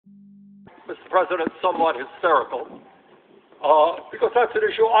Mr. President, somewhat hysterical, because that's an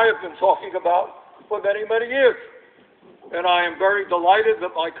issue I have been talking about for many, many years. And I am very delighted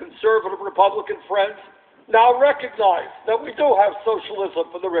that my conservative Republican friends now recognize that we do have socialism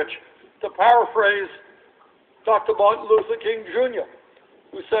for the rich. To paraphrase Dr. Martin Luther King, Jr.,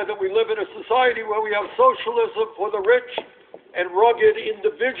 who said that we live in a society where we have socialism for the rich and rugged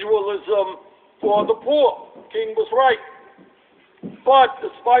individualism for the poor. King was right. But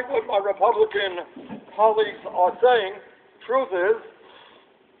despite what my Republican colleagues are saying, truth is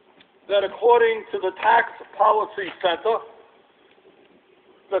that according to the Tax Policy Center,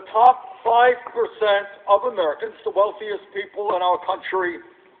 the top 5% of Americans, the wealthiest people in our country,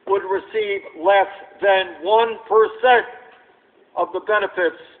 would receive less than 1% of the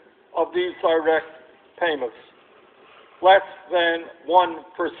benefits of these direct payments. Less than 1%.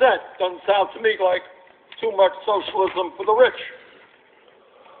 Doesn't sound to me like too much socialism for the rich.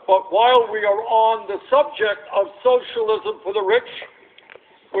 But while we are on the subject of socialism for the rich,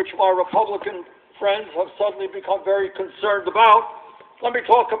 which my Republican friends have suddenly become very concerned about, let me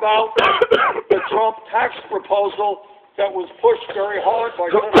talk about the Trump tax proposal that was pushed very hard by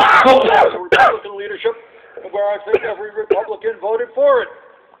the Republican leadership, and where I think every Republican voted for it.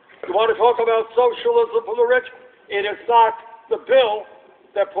 You want to talk about socialism for the rich? It is not the bill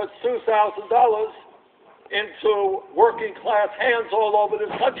that puts $2,000 into working class hands all over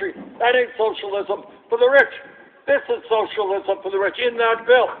this country. That ain't socialism for the rich. This is socialism for the rich in that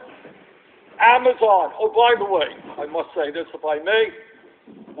bill. Amazon, oh, by the way, I must say this if I may,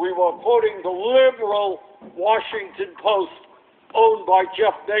 we were quoting the liberal Washington Post owned by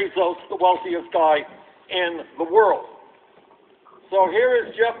Jeff Bezos, the wealthiest guy in the world. So here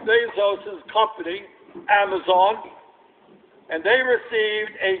is Jeff Bezos' company, Amazon, and they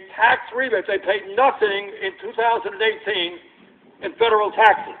received a tax rebate. They paid nothing in 2018 in federal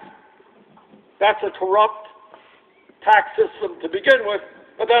taxes. That's a corrupt tax system to begin with.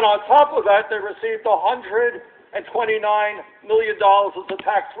 But then on top of that, they received $129 million as a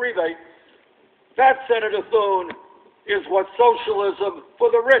tax rebate. That, Senator Thune, is what socialism for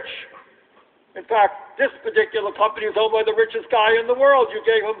the rich. In fact, this particular company is owned by the richest guy in the world. You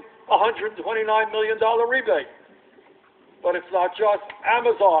gave him a $129 million rebate. But it's not just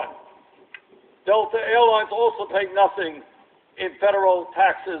Amazon. Delta Airlines also paid nothing in federal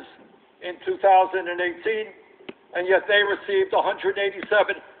taxes in 2018, and yet they received a $187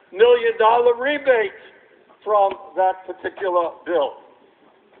 million rebate from that particular bill.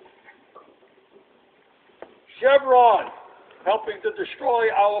 Chevron, helping to destroy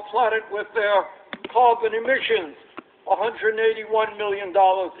our planet with their carbon emissions, $181 million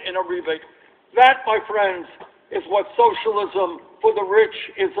in a rebate. That, my friends, is what socialism for the rich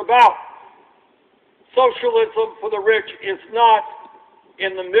is about. Socialism for the rich is not,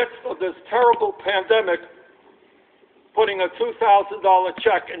 in the midst of this terrible pandemic, putting a $2,000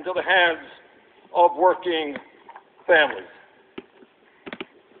 check into the hands of working families.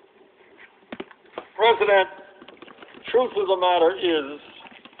 President, truth of the matter is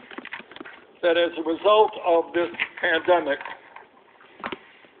that as a result of this pandemic,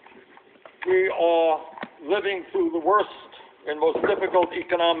 we are living through the worst and most difficult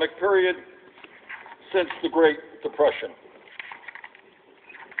economic period since the Great Depression.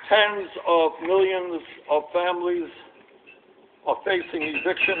 Tens of millions of families are facing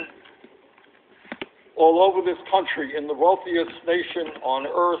eviction all over this country. In the wealthiest nation on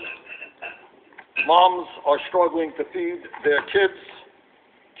earth, moms are struggling to feed their kids,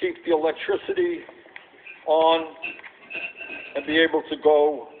 keep the electricity on, and be able to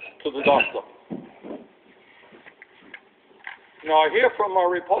go to the doctor. Now, I hear from our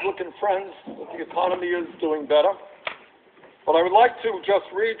Republican friends that the economy is doing better, but I would like to just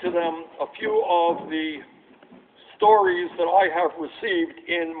read to them a few of the stories that I have received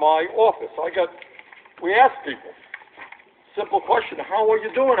in my office. We ask people, simple question, how are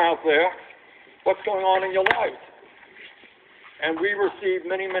you doing out there? What's going on in your life? And we receive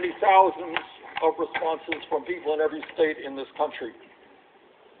many, many thousands of responses from people in every state in this country.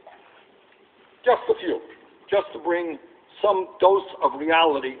 Just a few, just to bring some dose of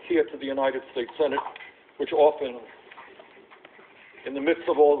reality here to the United States Senate, which often, in the midst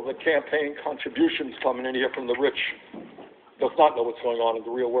of all of the campaign contributions coming in here from the rich, does not know what's going on in the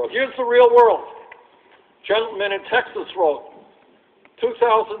real world. Here's the real world. Gentleman in Texas wrote, $2,000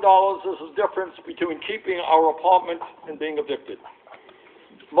 is the difference between keeping our apartment and being evicted.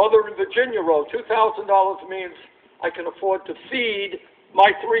 Mother in Virginia wrote, $2,000 means I can afford to feed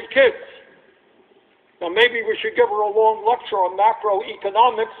my 3 kids. Now maybe we should give her a long lecture on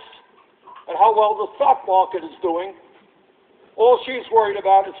macroeconomics and how well the stock market is doing, All she's worried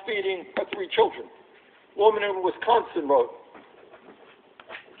about is feeding her 3 children. Woman in Wisconsin wrote,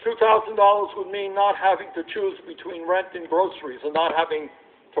 $2,000 would mean not having to choose between rent and groceries and not having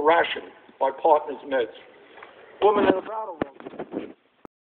to ration my partner's meds. Woman in Nevada wrote,